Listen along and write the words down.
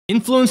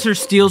Influencer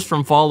steals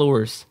from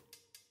followers.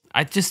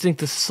 I just think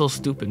this is so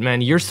stupid, man.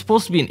 You're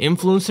supposed to be an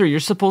influencer. You're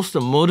supposed to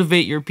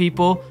motivate your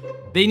people.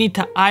 They need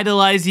to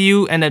idolize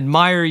you and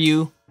admire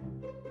you.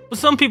 But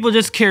some people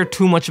just care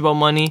too much about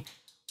money.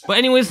 But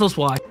anyways, let's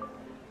watch.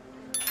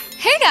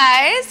 Hey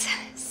guys!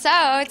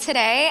 So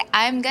today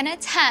I'm gonna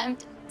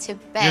attempt to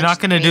bench. You're not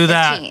gonna do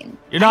that.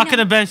 You're not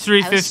gonna bench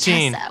 315. I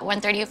was just at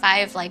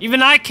 135 like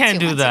even I can't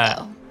do that.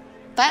 Ago.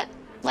 But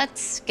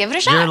let's give it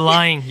a shot. You're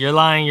lying. You're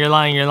lying. You're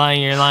lying. You're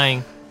lying. You're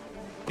lying.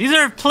 These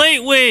are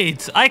plate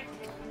weights. I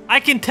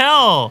can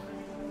tell.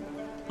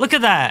 Look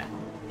at that.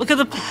 Look at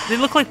they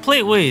look like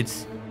plate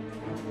weights.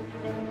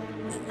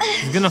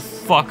 She's gonna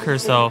fuck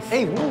herself.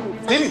 Hey,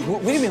 baby,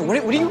 wait a minute.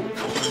 What are you?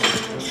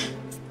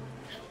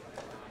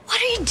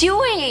 What are you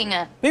doing?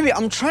 Baby,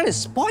 I'm trying to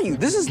spot you.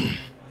 This is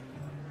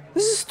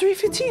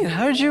 315.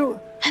 How did you?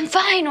 I'm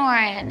fine,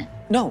 Oren.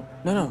 No.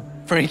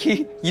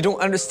 Frankie, you don't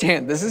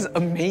understand. This is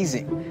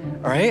amazing.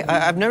 All right?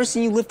 I've never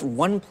seen you lift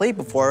one plate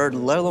before,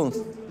 let alone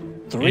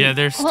 3. Yeah,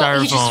 they're styrofoam.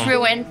 Well, you just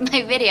ruined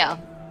my video.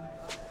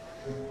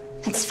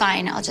 It's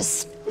fine. I'll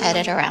just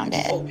edit around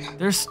it.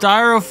 They're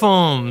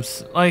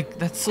styrofoams. Like,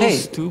 that's so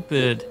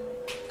stupid.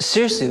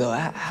 Seriously, though,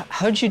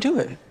 how'd you do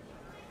it?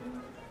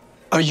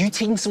 Are you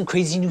taking some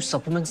crazy new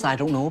supplements that I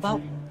don't know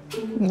about?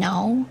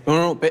 No.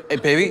 No,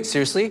 baby,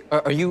 seriously?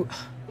 Are you...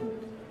 All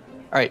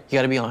right, you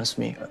gotta be honest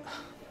with me.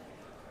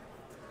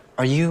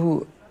 Are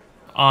you...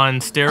 On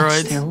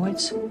steroids? On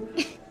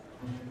steroids?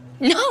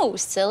 No,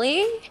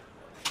 silly.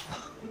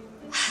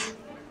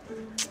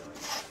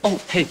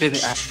 Oh, hey, baby,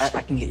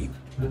 I can get you.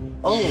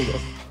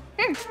 Oh.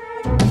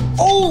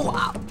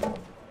 Oh!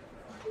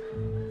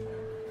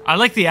 I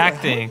like the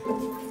acting.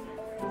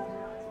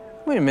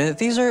 Wait a minute,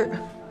 these are...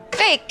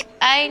 Fake,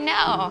 I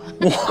know.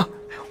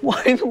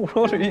 Why in the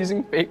world are you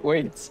using fake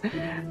weights?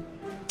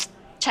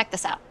 Check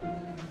this out.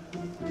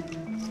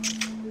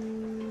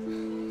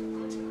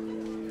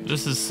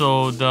 This is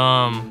so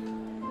dumb.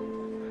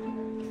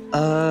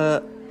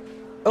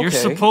 Okay. You're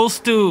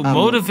supposed to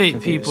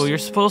motivate people. You're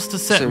supposed to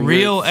set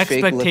real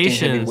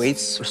expectations. Heavy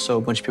weights so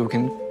a bunch of people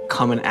can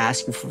come and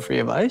ask you for free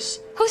advice?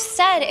 Who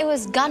said it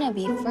was gonna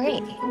be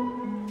free?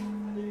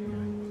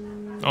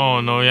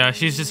 Oh no, yeah,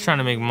 she's just trying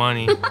to make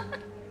money.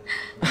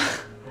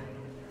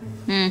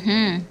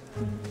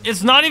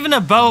 It's not even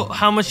about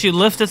how much you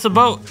lift, it's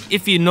about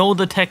if you know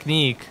the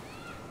technique.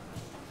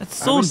 That's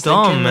so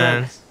dumb,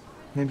 man.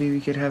 Maybe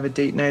we could have a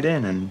date night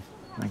in and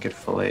I could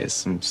fillet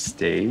some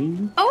steak.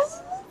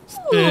 Oh!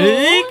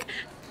 Steak?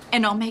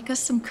 And I'll make us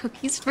some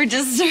cookies for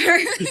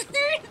dessert.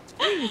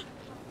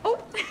 Oh.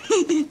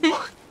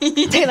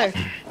 Taylor,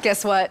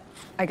 guess what?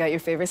 I got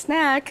your favorite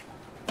snack.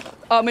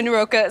 Almond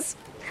rokas.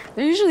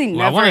 They're usually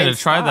never I wanted in to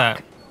try stock.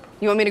 that.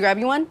 You want me to grab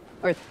you one?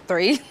 Or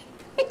 3?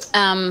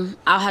 I'll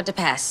have to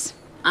pass.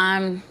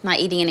 I'm not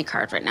eating any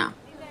carbs right now.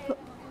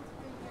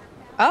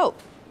 Oh.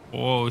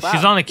 Whoa, Wow.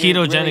 she's on a You're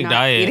ketogenic really not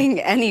diet. Eating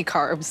any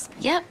carbs.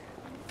 Yep.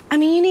 I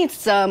mean, you need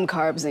some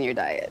carbs in your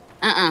diet.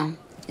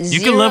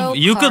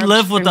 You could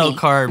live without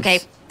carbs.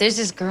 Okay, there's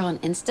this girl on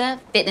Insta,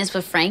 Fitness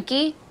with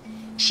Frankie.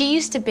 She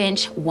used to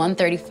bench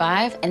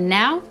 135, and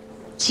now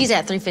she's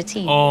at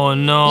 315. Oh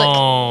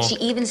no. Look, she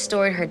even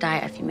stored her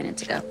diet a few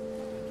minutes ago.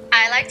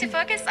 I like to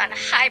focus on a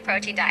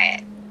high-protein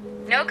diet.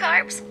 No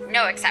carbs,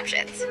 no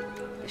exceptions.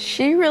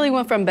 She really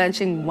went from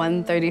benching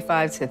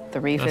 135 to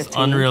 315. That's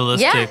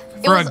unrealistic. Yeah,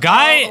 for it a was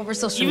guy, all over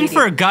social even media.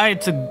 for a guy,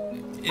 it's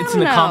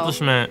an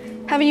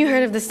accomplishment. Haven't you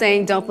heard of the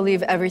saying, don't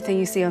believe everything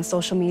you see on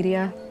social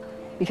media?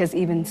 Because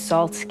even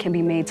salt can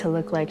be made to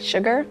look like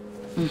sugar.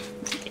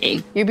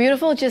 You're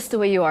beautiful just the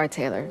way you are,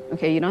 Taylor.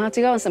 Okay, you don't have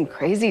to go on some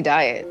crazy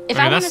diet. If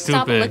I want to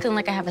stop looking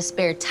like I have a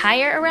spare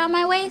tire around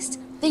my waist,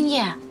 then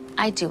yeah,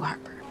 I do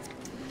heartburn.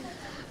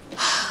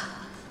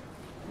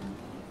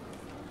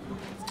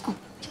 Oh,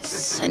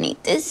 yes, I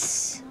need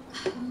this.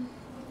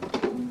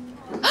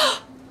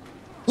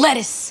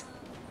 Lettuce.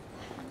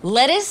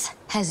 Lettuce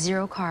has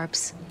 0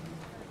 carbs.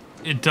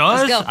 It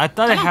does? Let's go. I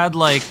thought Come it on. had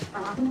like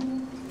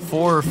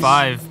 4 or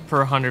 5 per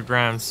 100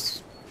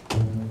 grams.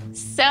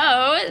 So,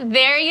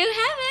 there you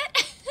have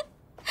it.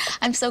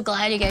 I'm so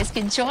glad you guys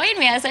can join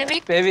me as I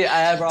make... Baby,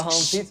 I brought home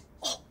pizza.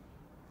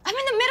 I'm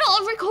in the middle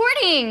of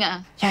recording.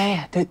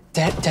 Yeah.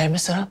 Did I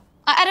mess it up?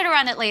 I'll edit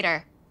around it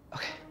later.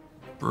 Okay.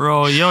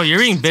 Bro, yo, you're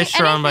being bitched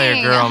around by a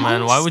anything. girl,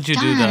 man. Why would you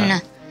do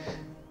that?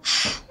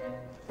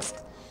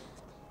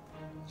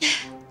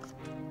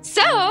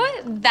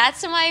 So,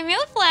 that's my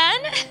meal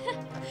plan.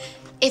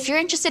 If you're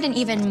interested in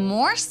even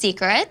more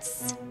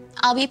secrets,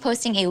 I'll be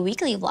posting a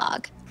weekly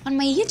vlog on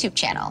my YouTube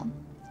channel.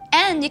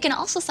 And you can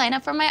also sign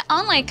up for my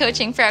online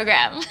coaching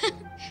program.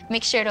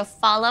 Make sure to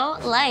follow,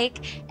 like,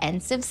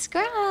 and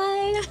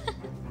subscribe.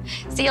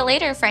 See you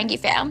later, Frankie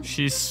fam.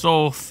 She's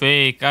so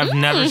fake. I've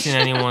never seen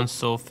anyone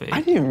so fake.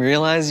 I didn't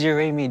realize you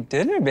made me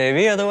dinner,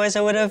 baby. Otherwise,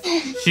 I would have...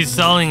 She's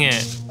selling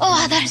it.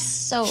 Oh, that is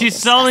so She's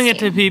selling it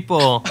to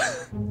people.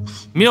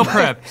 Meal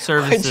prep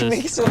services. Why'd you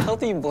make it so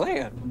healthy and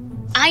bland?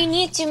 I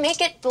need to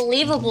make it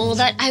believable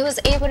that I was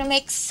able to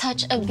make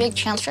such a big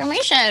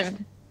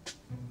transformation.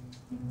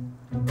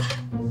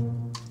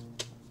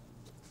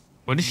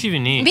 What does she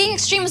even need? Being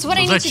extreme is what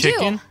I Was need that to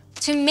chicken? do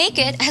to make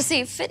it as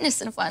a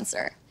fitness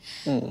influencer.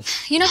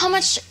 You know how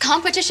much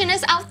competition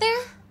is out there?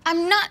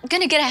 I'm not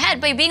gonna get ahead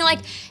by being like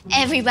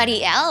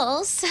everybody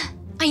else.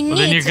 I need Well,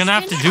 then you're to gonna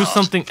have to stand do out.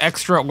 something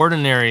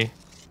extraordinary.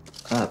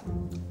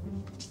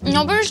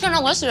 Nobody's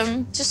gonna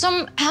listen to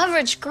some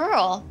average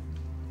girl,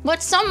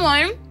 but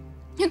someone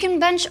who can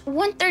bench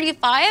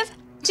 135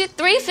 to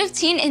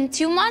 315 in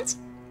 2 months.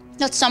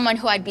 That's someone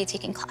who I'd be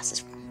taking classes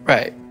from.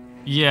 Right.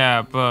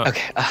 Yeah, but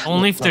Okay,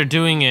 only if they're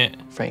doing it.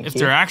 Frankie. If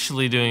they're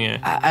actually doing it.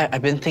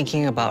 I've been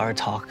thinking about our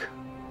talk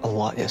a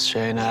lot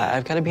yesterday, and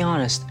I've got to be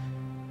honest.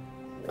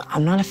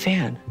 I'm not a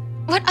fan.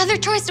 What other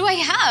choice do I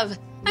have?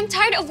 I'm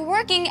tired of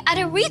working at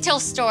a retail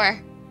store.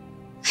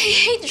 I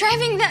hate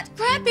driving that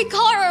crappy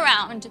car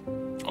around.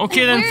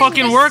 Okay, and then wearing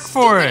fucking this work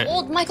for stupid it.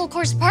 Old Michael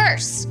Kors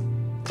purse.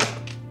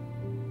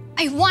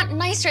 I want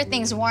nicer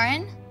things,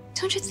 Warren.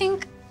 Don't you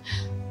think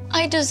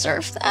I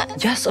deserve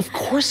that? Yes, of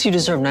course you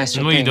deserve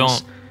nicer No, things. you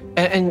don't.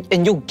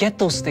 And you'll get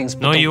those things,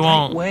 but No, the you right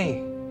won't.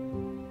 way.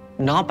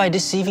 Not by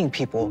deceiving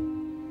people.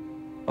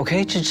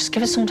 Okay, just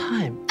give it some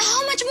time.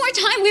 How much more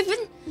time? We've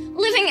been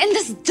living in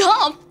this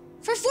dump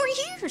for 4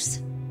 years.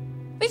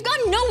 We've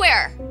gone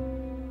nowhere.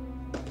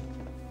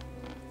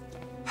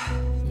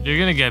 You're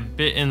gonna get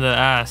bit in the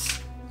ass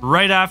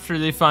right after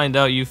they find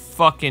out you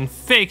fucking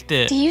faked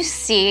it. Do you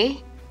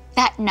see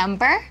that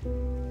number?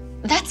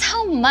 That's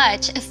how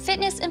much a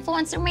fitness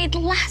influencer made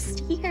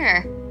last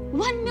year.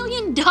 $1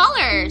 million.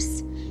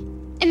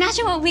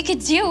 Imagine what we could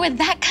do with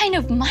that kind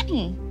of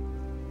money.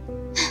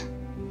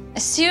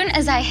 As soon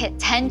as I hit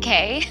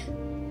 10K,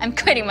 I'm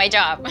quitting my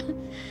job.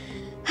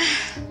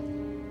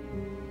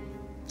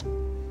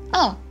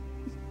 Oh,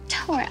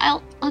 don't worry,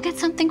 I'll get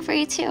something for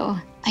you too.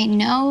 I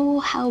know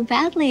how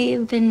badly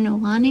you've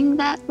been wanting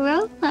that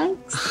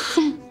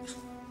Rolex.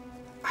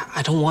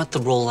 I don't want the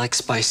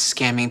Rolex by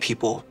scamming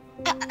people.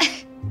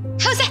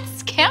 How's that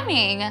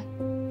scamming?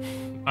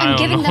 I I'm don't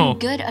giving know. them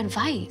good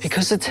advice.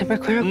 Because it's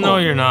hypocritical. No,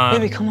 you're not.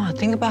 Baby, come on.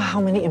 Think about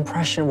how many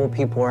impressionable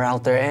people are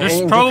out there. And There's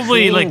you're probably,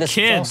 creating like, this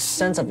kids. false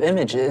sense of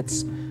image.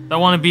 It's I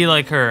want to be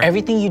like her.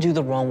 everything you do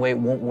the wrong way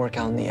won't work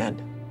out in the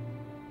end.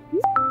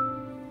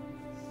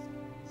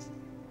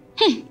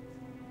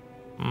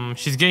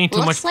 She's getting too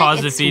Looks much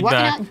positive like it's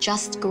feedback. working out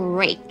just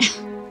great.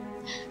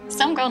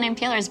 Some girl named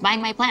Taylor is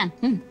buying my plan.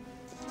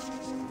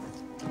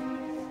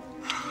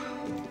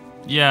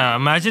 Yeah,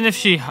 imagine if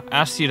she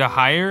asked you to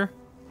hire.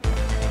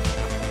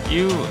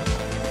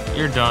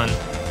 You're done.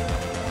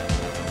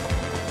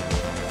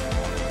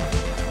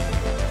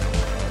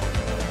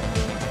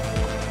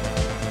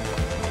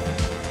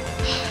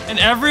 And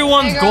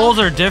everyone's There you go. goals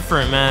are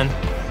different, man.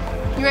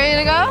 You ready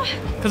to go?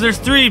 Because there's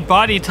 3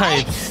 body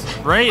types,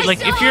 right?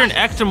 Like, if you're an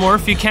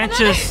ectomorph, you can't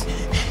just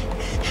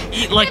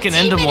eat like an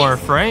 15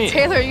 endomorph, right?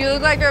 Taylor, you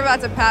look like you're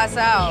about to pass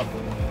out.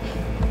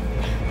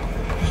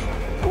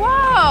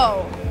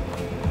 Whoa!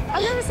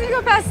 I've never seen you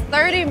go past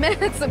 30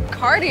 minutes of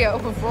cardio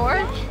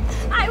before.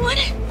 I want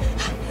it.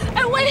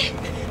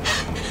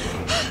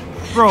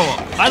 Bro,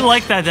 I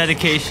like that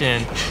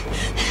dedication.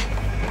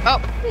 Oh.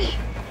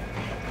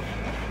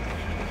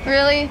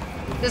 Really?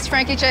 This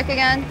Frankie chick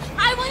again?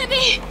 I want to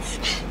be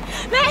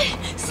that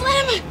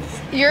slim.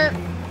 You're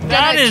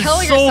That gonna is kill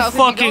so yourself if you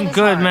go fucking this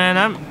good, hard.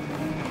 man.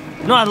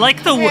 No, I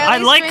like the. Here, at I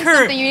least like drink her.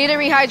 something. You need to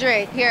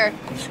rehydrate. Here.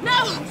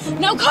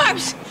 No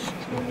carbs.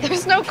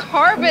 There's no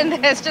carb in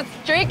this. Just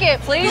drink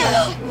it, please.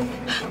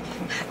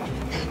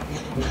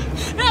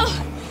 No,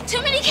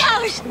 too many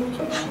calories.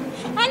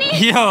 I need.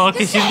 Yo, okay,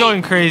 to she's stay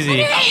going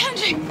crazy. under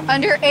 800.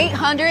 Under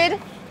 800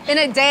 in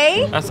a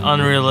day? That's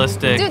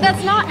unrealistic. Dude,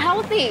 that's not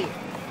healthy.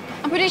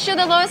 I'm pretty sure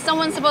the lowest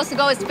someone's supposed to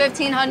go is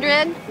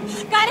 1,500.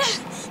 Gotta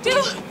do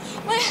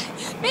what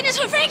fitness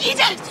what Frankie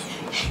did.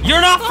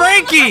 You're not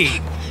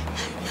Frankie.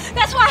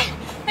 That's why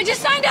I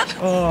just signed up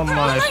Oh for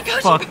my online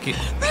coaching fucking.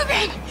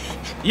 program.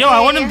 Yo,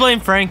 I wouldn't blame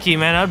Frankie,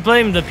 man. I'd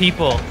blame the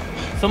people.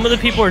 Some of the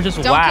people are just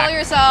Don't whack. kill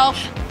yourself.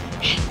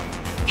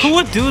 Who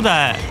would do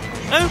that?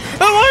 I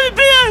want to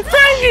be like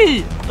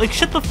Frankie. Like,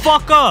 shut the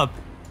fuck up.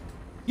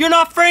 You're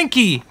not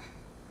Frankie,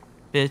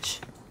 bitch.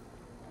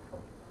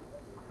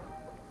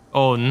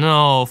 Oh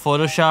no,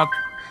 Photoshop.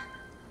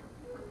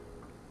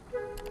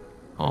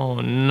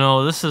 Oh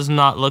no, this does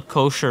not look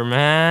kosher,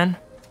 man.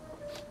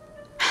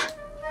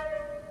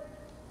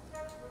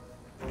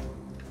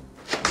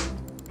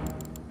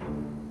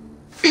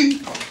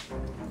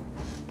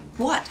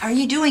 What are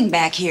you doing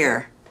back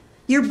here?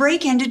 Your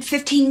break ended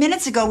 15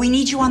 minutes ago. We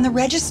need you on the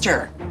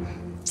register.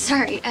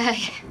 Sorry,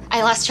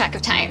 I lost track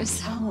of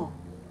times. Oh,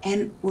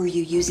 and were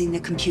you using the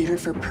computer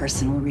for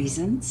personal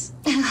reasons?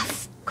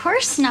 Of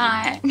course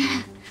not.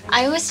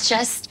 I was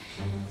just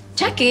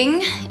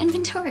checking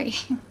inventory.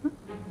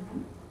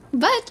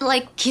 But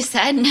like you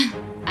said,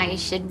 I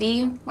should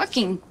be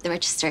working the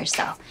register,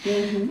 so.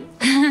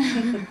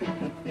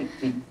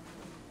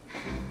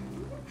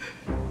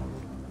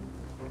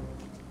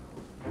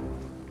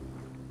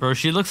 Bro,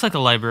 she looks like a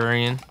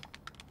librarian.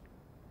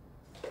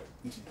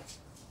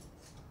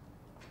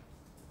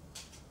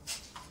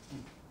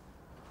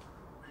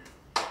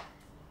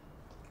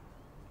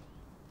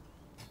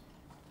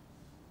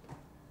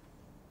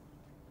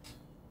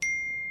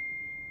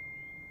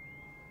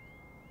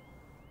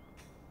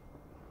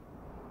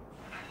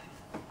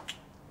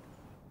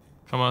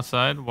 Come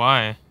outside?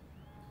 Why?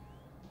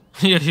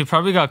 Yeah, she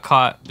probably got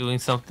caught doing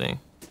something.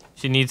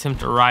 She needs him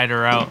to ride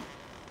her out.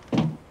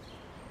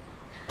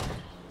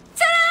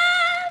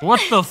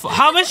 What the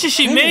how much is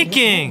she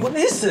making? What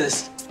is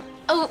this?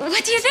 Oh,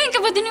 what do you think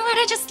about the new one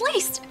I just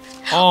laced?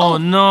 Oh,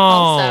 no.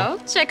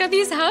 Also, check out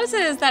these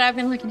houses that I've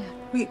been looking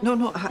at. Wait,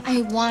 no.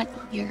 I want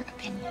your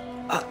opinion.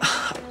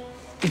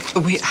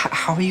 Wait,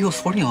 how are you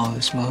affording all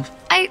this, Mauve?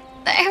 I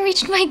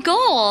reached my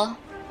goal.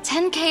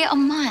 10K a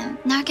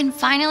month. Now I can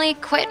finally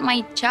quit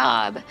my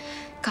job.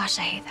 Gosh,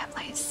 I hate that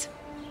place.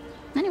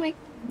 Anyway,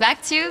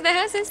 back to the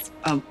houses.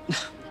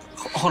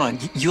 Hold on.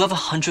 You have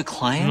 100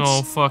 clients?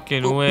 No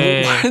fucking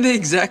way. What are they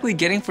exactly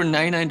getting for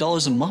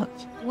 $99 a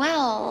month?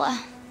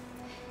 Well,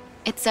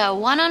 it's a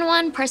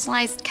one-on-one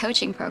personalized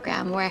coaching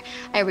program where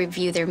I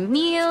review their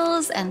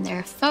meals and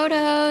their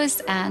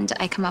photos, and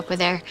I come up with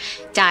their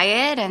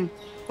diet and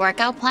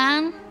workout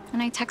plan,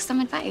 and I text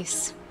them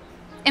advice.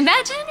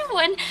 Imagine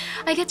when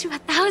I get to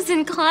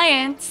 1,000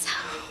 clients.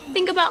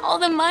 Think about all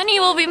the money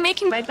we'll be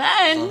making by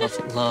then.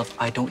 Love,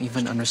 I don't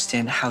even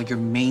understand how you're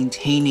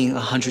maintaining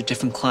 100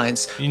 different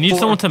clients. You need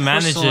someone to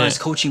manage it. Personalized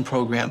coaching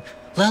program,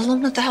 let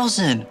alone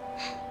 1,000.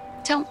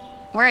 Don't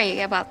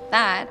worry about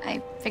that.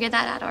 I figured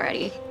that out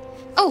already.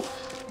 Oh,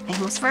 I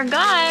almost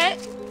forgot.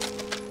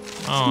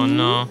 Oh,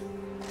 no.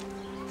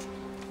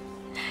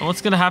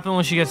 What's gonna happen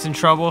when she gets in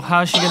trouble?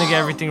 How is she gonna get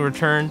everything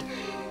returned?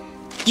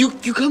 You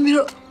come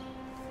here.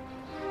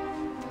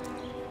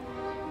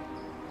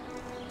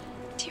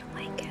 Do you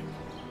like it?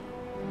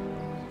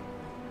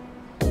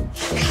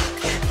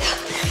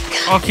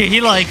 Okay,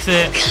 he likes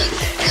it.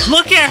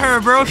 Look at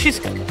her, bro.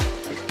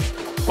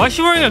 Why is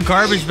she wearing a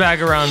garbage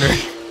bag around her?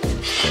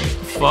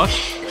 Fuck.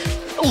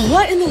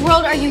 What in the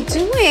world are you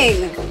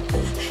doing?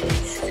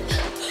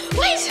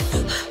 What?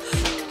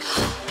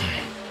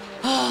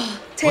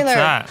 Taylor, What's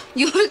that?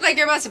 you look like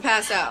you're about to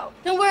pass out.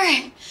 Don't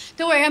worry.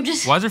 I'm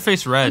just Why is her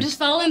face red?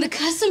 following the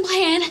custom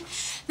plan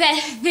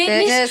that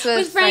Fitness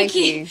with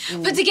Frankie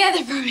put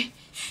together for me.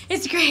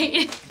 It's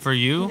great. For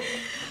you?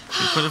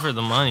 You put it for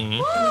the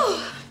money.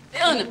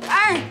 Feeling the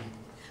burn.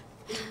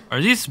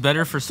 Are these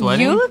better for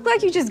sweating? You look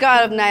like you just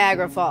got out of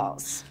Niagara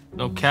Falls.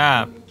 No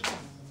cap.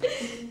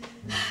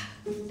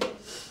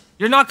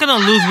 You're not gonna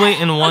lose weight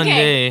in one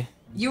day.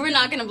 You were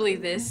not gonna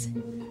believe this.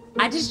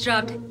 I just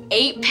dropped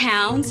 8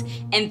 pounds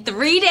in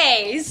 3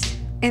 days.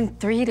 In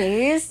 3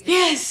 days?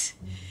 Yes.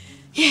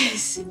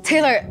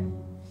 Taylor,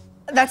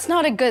 that's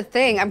not a good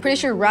thing. I'm pretty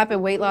sure rapid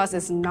weight loss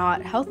is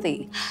not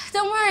healthy.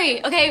 Don't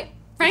worry, okay?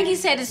 Frankie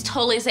said it's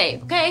totally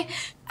safe, okay?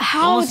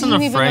 How listen do you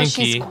to even know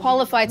Frankie. she's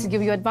qualified to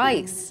give you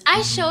advice?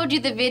 I showed you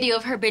the video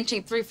of her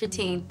benching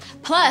 315.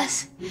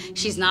 Plus,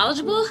 she's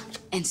knowledgeable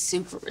and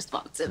super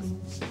responsive.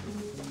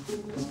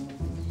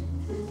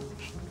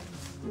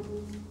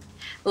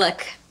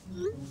 Look.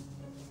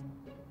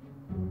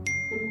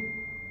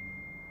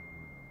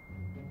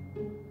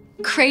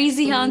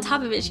 Crazy how on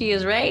top of it she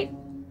is, right?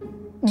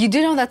 You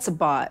do know that's a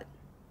bot,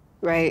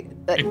 right?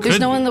 There's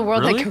no one in the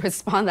world really? that can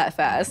respond that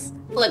fast.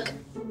 Look,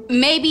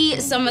 maybe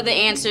some of the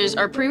answers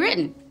are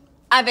pre-written.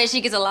 I bet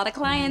she gets a lot of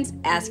clients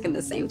asking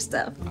the same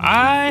stuff.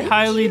 I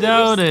highly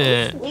doubt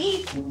it.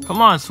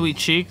 Come on, sweet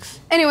cheeks.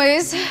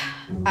 Anyways,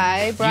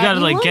 I brought You gotta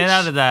lunch. get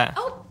out of that.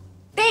 Oh,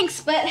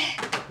 thanks, but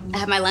I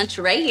have my lunch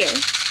right here.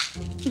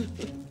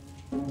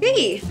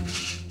 Hey,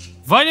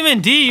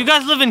 Vitamin D, you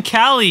guys live in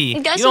Cali.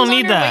 You Guess don't who's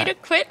need on her way that. to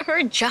quit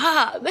her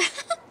job?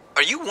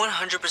 Are you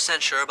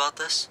 100% sure about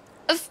this?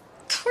 Of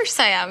course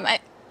I am.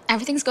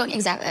 Everything's going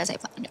exactly as I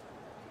planned.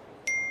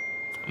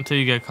 Until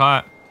you get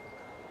caught.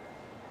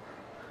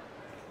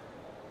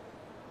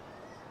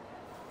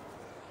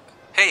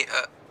 Hey,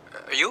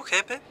 are you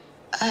okay, babe?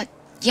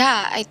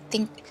 Yeah, I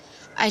think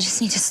I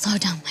just need to slow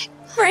down my...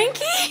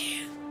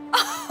 Frankie?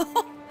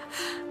 Oh,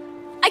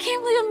 I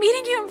can't believe I'm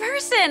meeting you in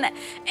person.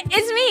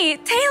 It's me,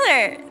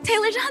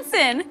 Taylor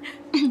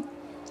Johnson.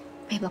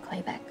 Babe, I'll call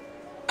you back.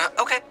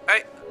 Okay, all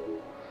right.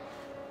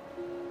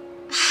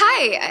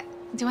 Hi,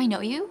 do I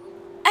know you?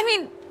 I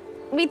mean,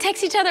 we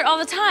text each other all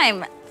the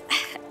time.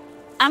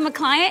 I'm a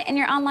client in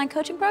your online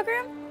coaching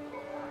program.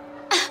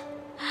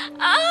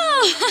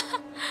 Oh,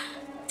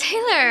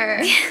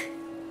 Taylor.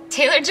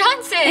 Taylor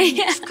Johnson,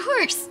 of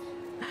course.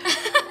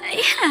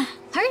 Yeah.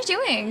 How are you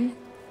doing?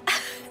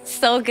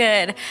 So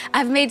good.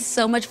 I've made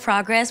so much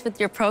progress with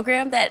your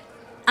program that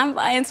I'm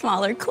buying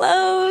smaller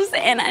clothes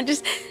and I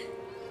just...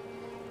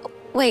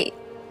 Wait,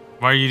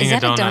 Why are you eating is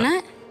that a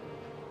donut?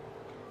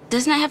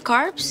 Doesn't it have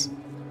carbs?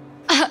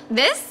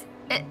 This?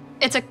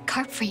 It's a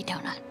carb-free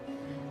donut.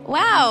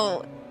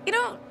 Wow. You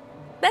know,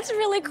 that's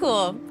really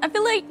cool. I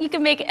feel like you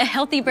can make a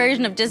healthy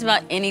version of just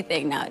about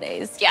anything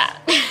nowadays. Yeah.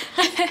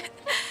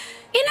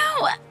 You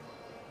know,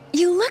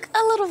 you look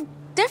a little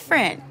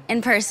different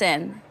in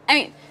person. I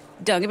mean,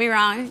 don't get me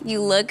wrong,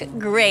 you look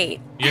great.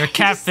 You're a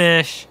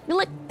catfish. You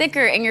look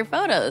thicker in your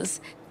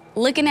photos.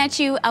 Looking at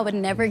you, I would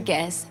never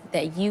guess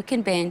that you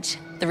can bench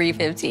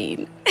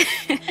 315.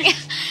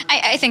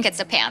 I think it's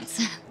the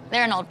pants.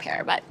 They're an old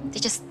pair, but they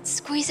just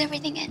squeeze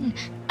everything in.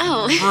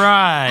 Oh,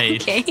 Right.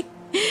 okay.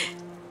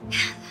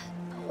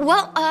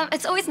 Well,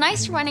 it's always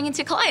nice running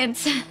into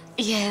clients.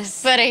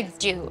 Yes. But I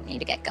do need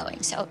to get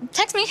going, so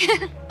text me.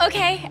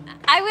 Okay,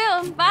 I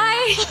will.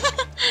 Bye.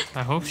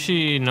 I hope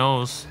she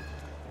knows.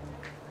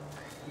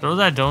 Throw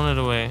that donut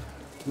away.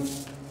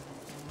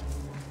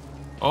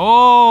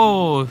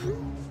 Oh!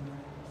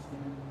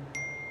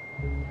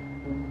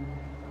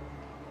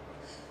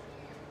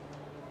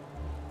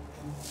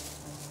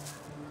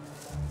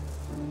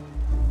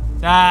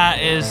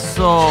 That is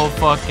so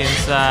fucking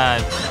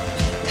sad.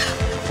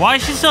 Why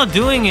is she still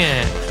doing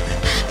it?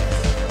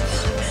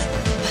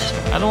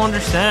 I don't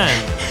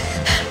understand.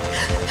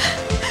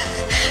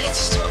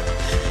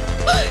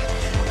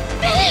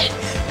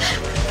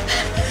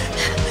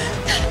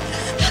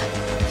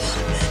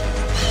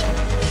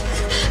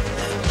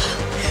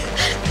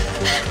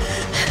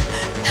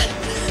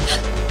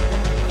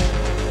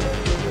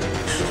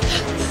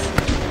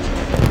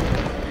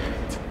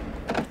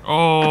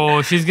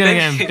 Oh, she's gonna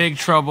get in big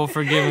trouble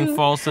for giving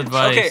false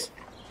advice. Okay.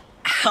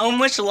 How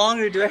much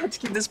longer do I have to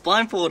keep this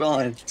blindfold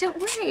on? Don't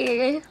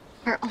worry.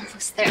 We're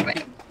almost there,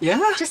 babe. Yeah?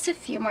 Just a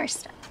few more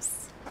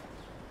steps.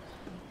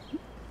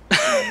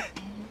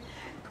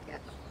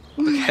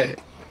 Okay.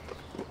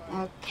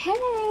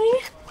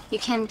 Okay. You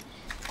can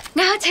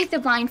now take the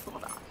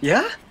blindfold off.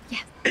 Yeah?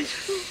 Yeah.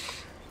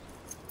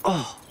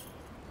 Oh.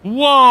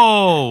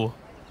 Whoa!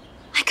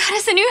 I got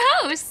us a new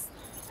house.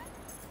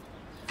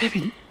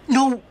 Baby,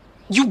 no.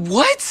 You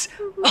what?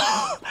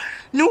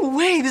 No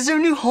way. This is our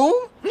new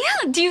home?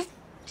 Yeah, do you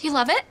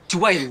love it?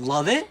 Do I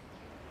love it?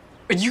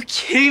 Are you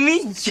kidding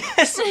me?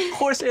 Yes, of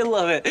course I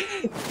love it.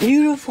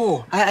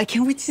 Beautiful. I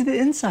can't wait to see the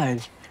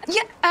inside.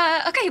 Yeah,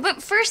 okay,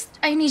 but first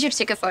I need you to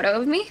take a photo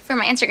of me for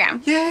my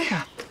Instagram.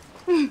 Yeah.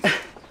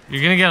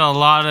 You're gonna get a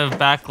lot of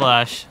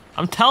backlash.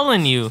 I'm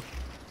telling you.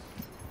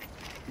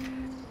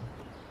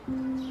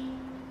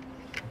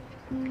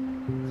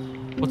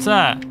 What's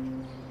that?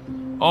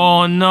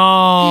 Oh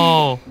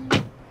no!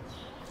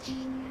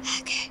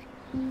 Okay.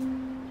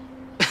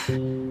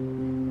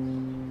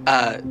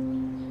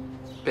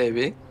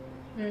 Baby.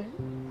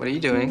 What are you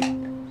doing?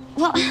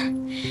 Well, I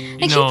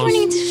keep knows.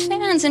 running into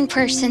fans in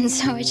person,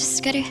 so I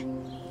just gotta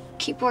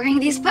keep wearing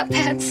these butt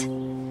pads.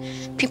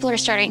 People are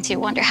starting to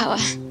wonder how a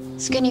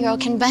skinny girl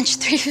can bench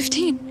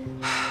 315.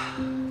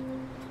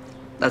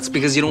 That's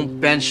because you don't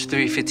bench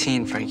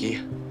 315, Frankie.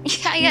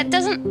 Yeah, it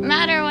doesn't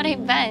matter what I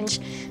bench,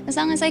 as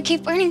long as I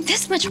keep earning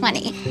this much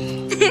money.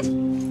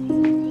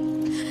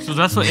 So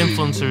that's what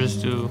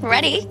influencers do.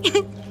 Ready?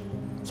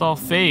 It's all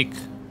fake.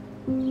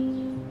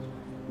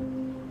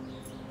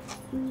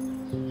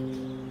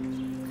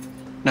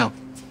 No.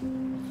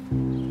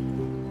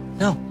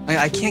 No,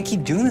 I can't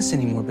keep doing this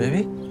anymore,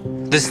 baby.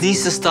 This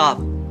needs to stop.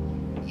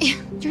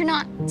 You're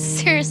not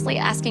seriously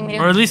asking me to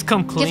Or at least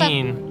come give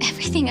clean. up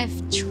everything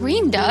I've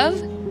dreamed of,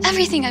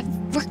 everything I've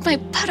worked my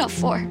butt off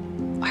for,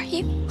 are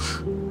you?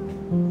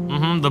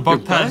 The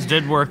butt pads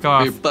did work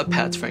off. Your butt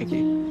pads,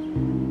 Frankie.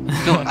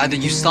 No, either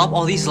you stop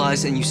all these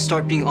lies and you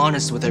start being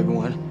honest with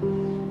everyone,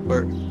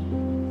 or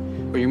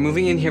you're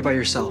moving in here by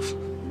yourself.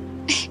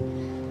 I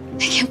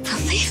can't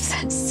believe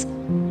this.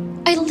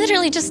 I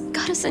literally just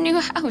got us a new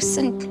house,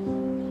 and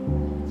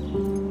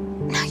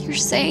now you're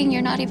saying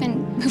you're not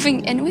even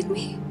moving in with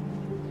me?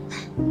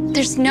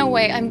 There's no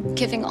way I'm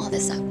giving all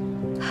this up.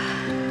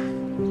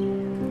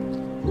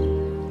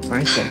 All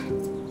right,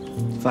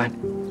 then. Fine.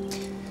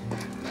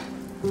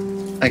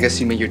 I guess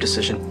you made your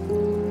decision.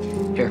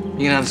 Here,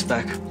 you can have this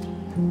back.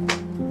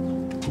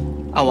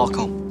 I'll walk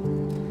home.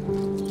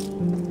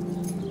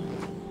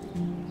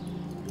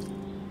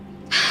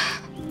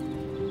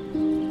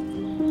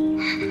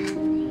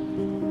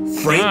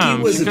 Frankie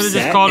Damn, was she could've just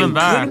upset called him and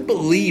back. couldn't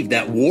believe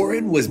that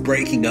Warren was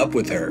breaking up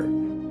with her.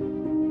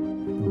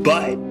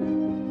 But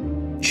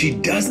she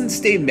doesn't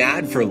stay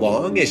mad for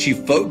long as she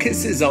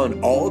focuses on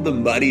all the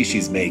money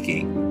she's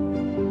making.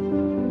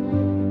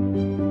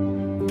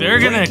 They're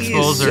gonna Frankie is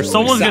expose her. so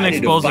Someone's gonna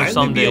excited expose to her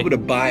finally be someday. able to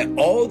buy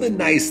all the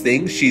nice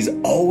things she's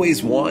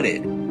always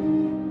wanted.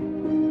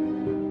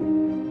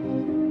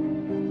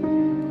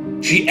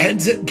 She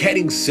ends up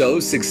getting so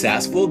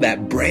successful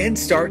that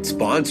brands start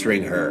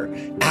sponsoring her,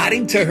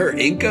 adding to her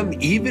income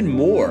even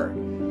more.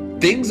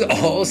 Things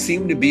all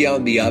seem to be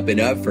on the up and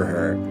up for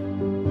her.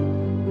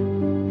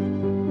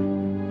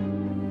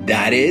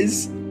 That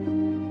is,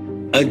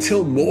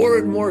 until more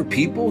and more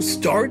people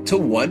start to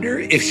wonder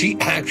if she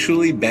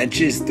actually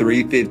benches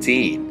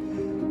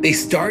 315. They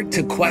start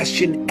to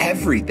question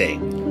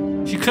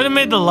everything. She could have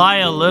made the lie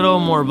a little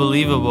more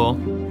believable.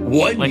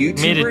 One Like,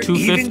 made it YouTuber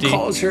 250. even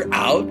calls her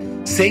out,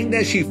 saying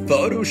that she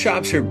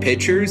photoshops her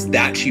pictures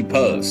that she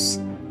posts.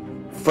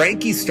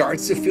 Frankie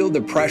starts to feel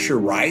the pressure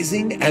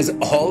rising as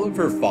all of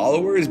her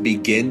followers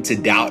begin to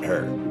doubt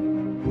her.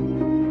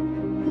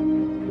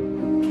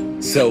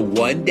 So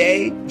one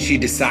day, she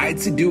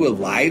decides to do a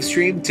live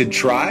stream to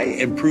try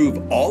and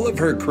prove all of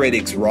her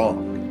critics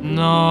wrong.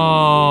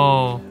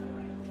 No.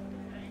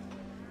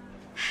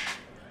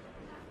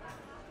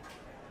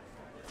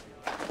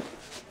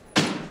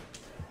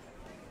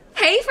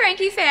 Hey,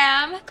 Frankie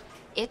fam.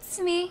 It's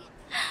me.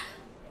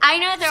 I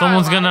know there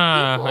Someone's are a lot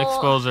gonna of people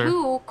expose her.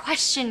 who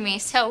question me,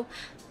 so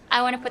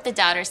I want to put the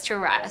doubters to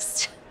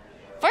rest.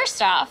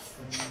 First off,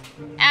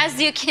 as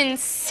you can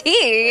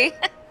see,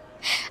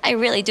 I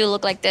really do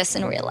look like this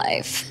in real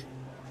life.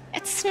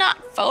 It's not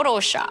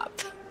Photoshop.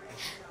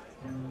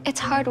 It's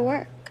hard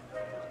work.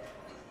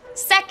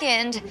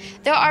 Second,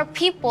 there are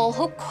people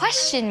who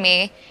question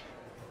me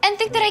and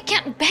think that I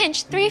can't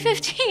bench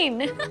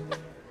 315.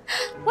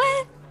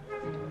 What?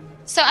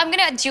 So I'm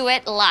gonna do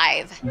it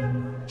live.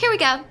 Here we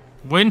go.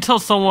 Wait until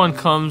someone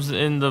comes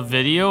in the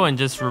video and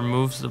just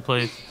removes the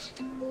place.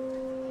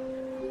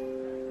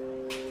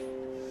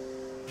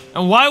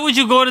 And why would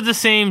you go to the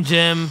same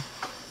gym?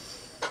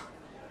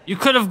 You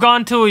could have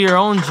gone to your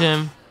own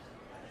gym.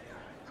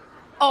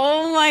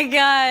 Oh my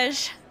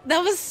gosh.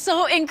 That was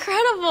so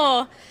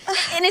incredible.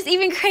 And it's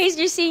even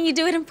crazier seeing you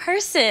do it in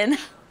person.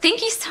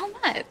 Thank you so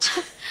much.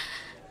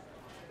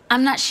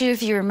 I'm not sure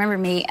if you remember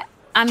me.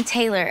 I'm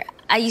Taylor.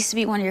 I used to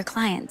be one of your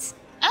clients.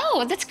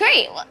 Oh, that's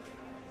great. Well,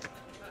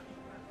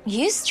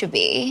 used to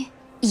be.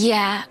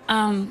 Yeah,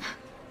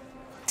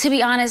 to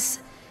be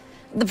honest,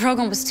 the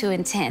program was too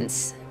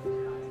intense.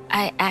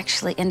 I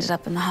actually ended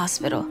up in the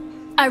hospital.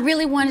 I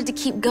really wanted to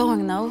keep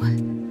going, though.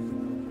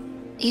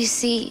 You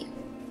see,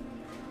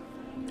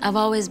 I've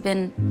always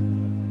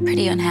been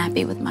pretty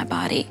unhappy with my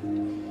body.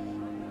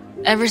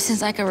 Ever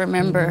since I can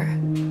remember,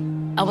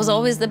 I was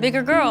always the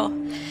bigger girl,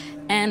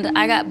 and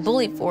I got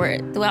bullied for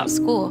it throughout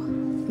school.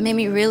 It made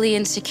me really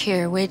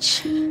insecure,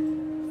 which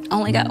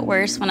only got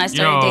worse when I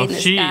started dating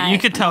this guy. You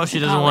could tell she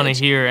doesn't want to college.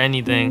 hear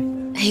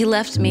anything. He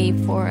left me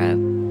for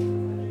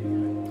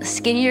a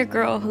skinnier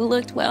girl who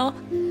looked, well,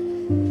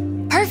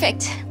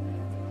 perfect,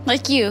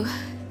 like you.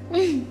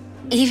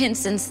 Even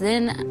since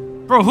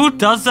then, Bro, who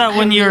does that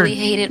when I you're really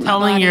hated my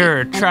telling body, your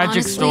and tragic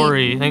honestly,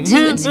 story? Like,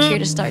 too insecure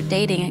to start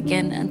dating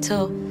again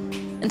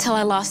until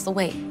I lost the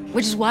weight,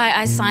 which is why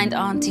I signed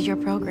on to your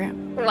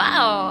program.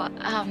 Wow.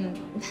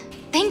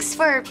 Thanks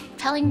for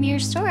telling me your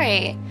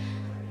story.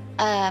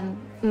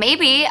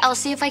 Maybe I'll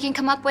see if I can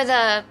come up with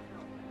a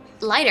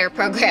lighter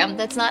program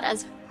that's not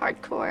as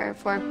hardcore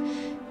for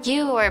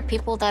you or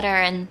people that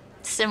are in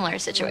similar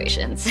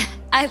situations.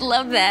 I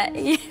love that.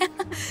 Yeah.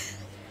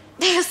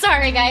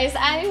 Sorry, guys.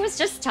 I was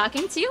just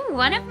talking to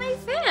one of my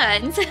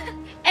fans.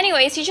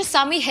 Anyways, you just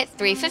saw me hit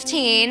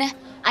 315.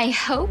 I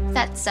hope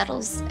that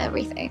settles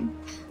everything.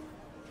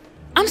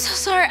 I'm so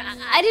sorry.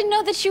 I didn't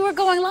know that you were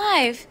going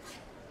live.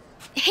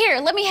 Here,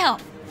 let me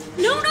help.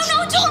 No,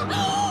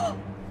 don't!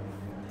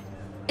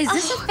 Is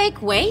this a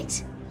fake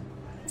weight?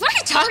 What are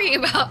you talking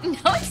about?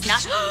 No, it's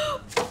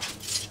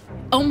not.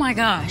 Oh my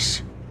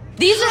gosh.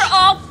 These are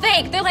all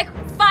fake. They're like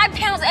 5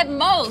 pounds at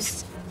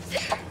most.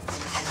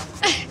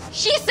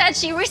 She said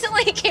she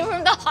recently came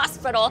from the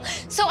hospital,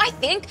 so I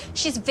think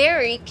she's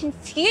very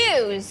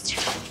confused.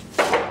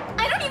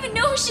 I don't even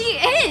know who she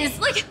is.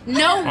 Like,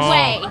 No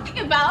way. talking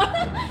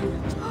about.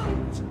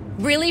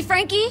 Really,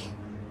 Frankie?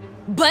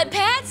 Butt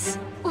pads?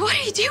 What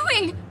are you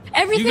doing?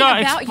 Everything You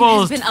got about you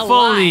has exposed been a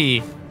fully.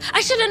 lie.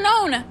 I should have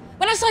known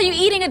when I saw you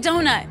eating a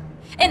donut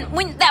and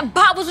when that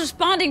bot was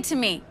responding to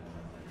me.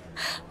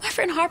 My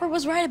friend Harper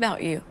was right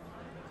about you.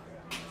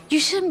 You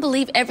shouldn't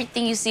believe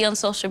everything you see on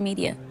social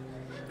media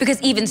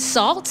because even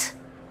salt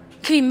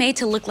can be made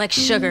to look like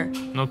sugar.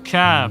 No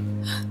cap.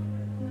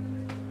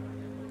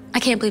 I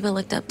can't believe I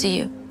looked up to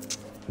you.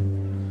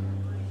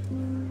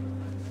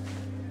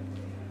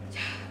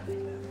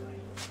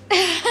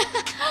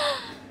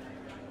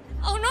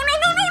 Oh, no,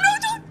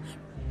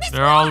 don't.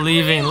 They're all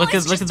leaving. Look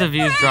at the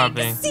views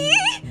dropping. See?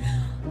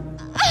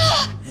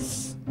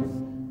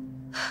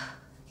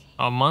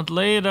 A month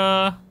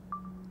later.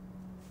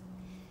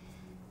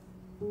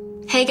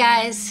 Hey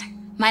guys,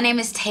 my name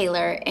is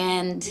Taylor,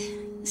 and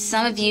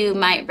some of you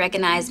might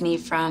recognize me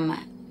from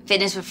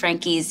Fitness with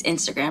Frankie's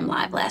Instagram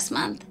Live last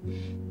month.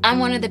 I'm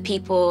one of the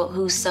people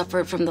who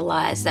suffered from the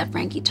lies that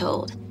Frankie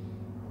told.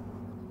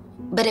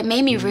 But it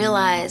made me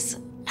realize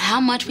how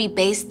much we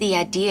base the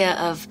idea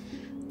of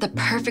the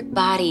perfect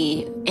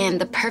body and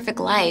the perfect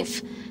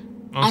life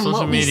on social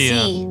what we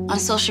media. see on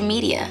social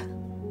media.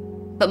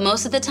 But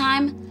most of the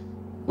time,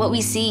 what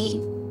we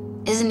see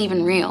isn't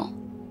even real.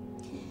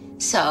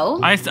 So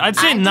I'd say I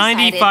decided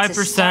 95%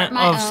 to start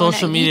my of own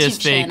social media is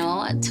YouTube fake.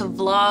 channel to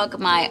vlog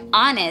my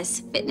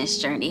honest fitness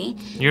journey.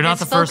 You're not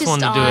that's the first one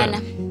to do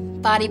focused it.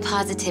 on body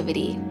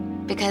positivity,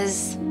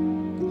 because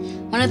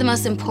one of the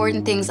most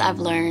important things I've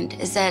learned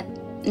is that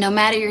no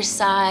matter your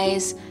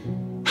size,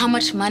 how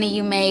much money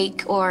you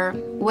make, or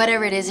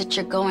whatever it is that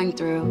you're going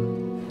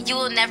through, you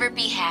will never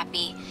be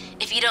happy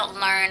if you don't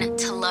learn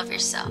to love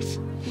yourself.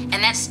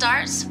 And that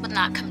starts with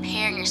not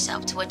comparing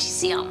yourself to what you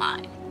see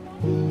online.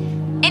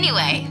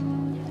 Anyway,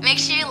 make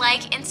sure you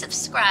like and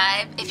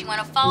subscribe if you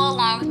want to follow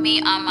along with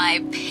me on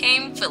my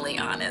painfully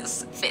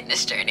honest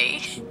fitness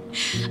journey.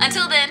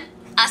 Until then,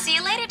 I'll see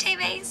you later,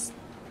 Tay-Bays.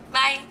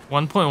 Bye.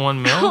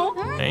 1.1 mil?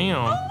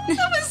 Damn.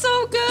 That was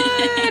so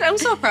good. I'm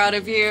so proud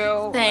of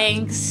you.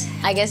 Thanks.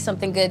 I guess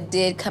something good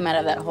did come out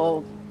of that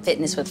whole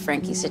Fitness with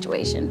Frankie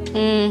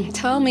situation.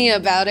 Tell me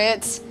about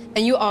it.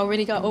 And you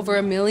already got over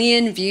 1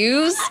 million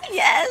views?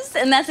 Yes,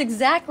 and that's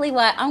exactly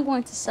why I'm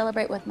going to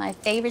celebrate with my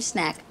favorite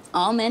snack,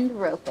 almond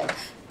rope.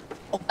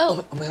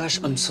 Oh my gosh,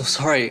 I'm so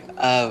sorry.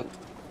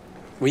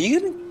 Were you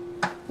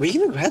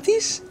gonna grab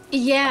these?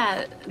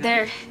 Yeah,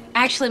 they're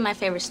actually my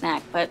favorite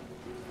snack, but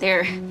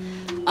they're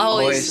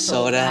always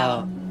sold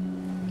out.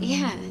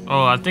 Yeah.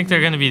 Oh, I think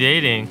they're gonna be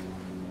dating.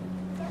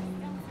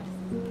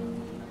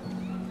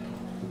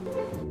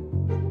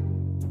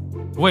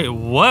 Wait,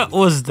 what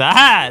was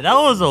that? That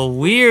was a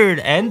weird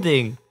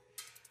ending.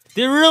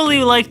 They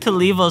really like to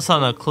leave us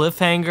on a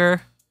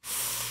cliffhanger.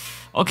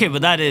 Okay,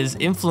 but that is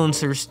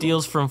influencer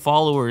steals from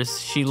followers.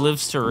 She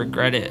lives to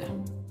regret it.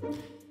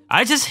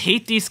 I just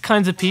hate these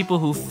kinds of people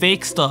who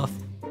fake stuff.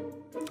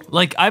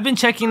 Like, I've been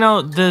checking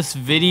out this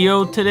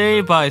video today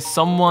by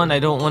someone, I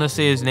don't want to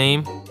say his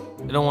name.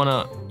 I don't want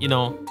to, you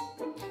know.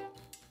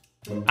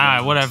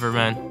 Whatever,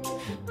 man.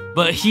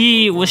 But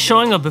he was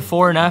showing a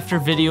before and after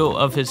video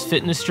of his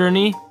fitness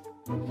journey.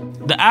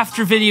 The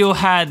after video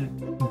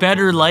had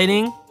better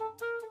lighting.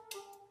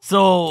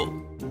 So,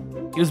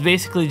 he was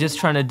basically just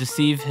trying to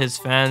deceive his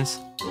fans.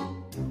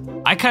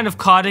 I kind of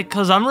caught it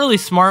because I'm really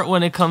smart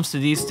when it comes to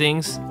these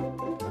things.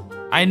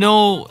 I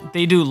know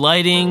they do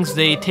lightings,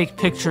 they take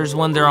pictures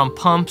when they're on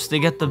pumps, they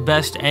get the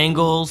best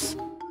angles.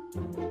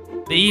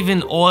 They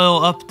even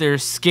oil up their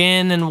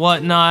skin and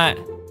whatnot.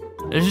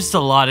 There's just a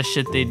lot of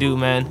shit they do,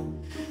 man.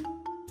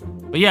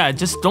 But yeah,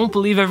 just don't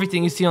believe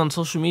everything you see on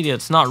social media.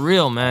 It's not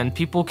real, man.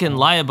 People can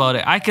lie about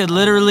it. I could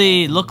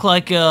literally look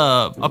like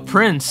a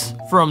prince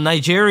from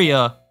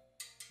Nigeria.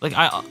 Like,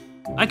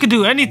 I could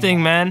do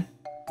anything, man.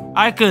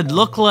 I could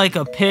look like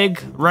a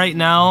pig right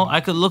now. I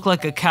could look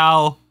like a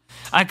cow.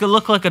 I could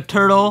look like a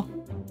turtle.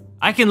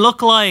 I can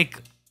look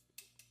like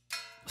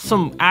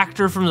some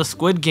actor from the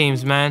Squid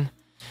Games, man.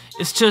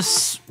 It's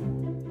just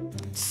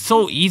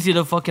so easy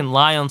to fucking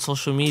lie on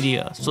social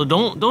media. So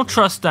don't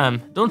trust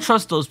them. Don't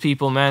trust those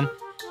people, man.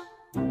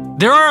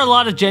 There are a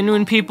lot of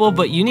genuine people,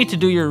 but you need to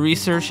do your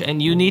research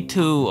and you need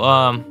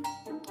to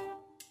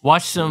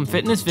watch some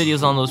fitness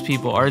videos on those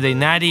people. Are they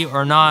natty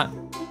or not?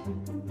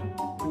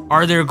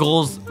 Are their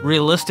goals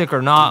realistic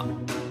or not?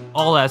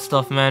 All that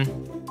stuff, man.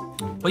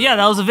 But yeah,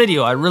 that was a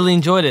video. I really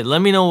enjoyed it.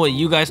 Let me know what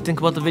you guys think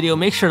about the video.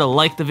 Make sure to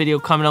like the video,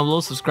 comment down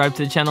below, subscribe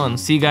to the channel, and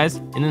see you guys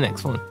in the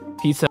next one.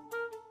 Peace out.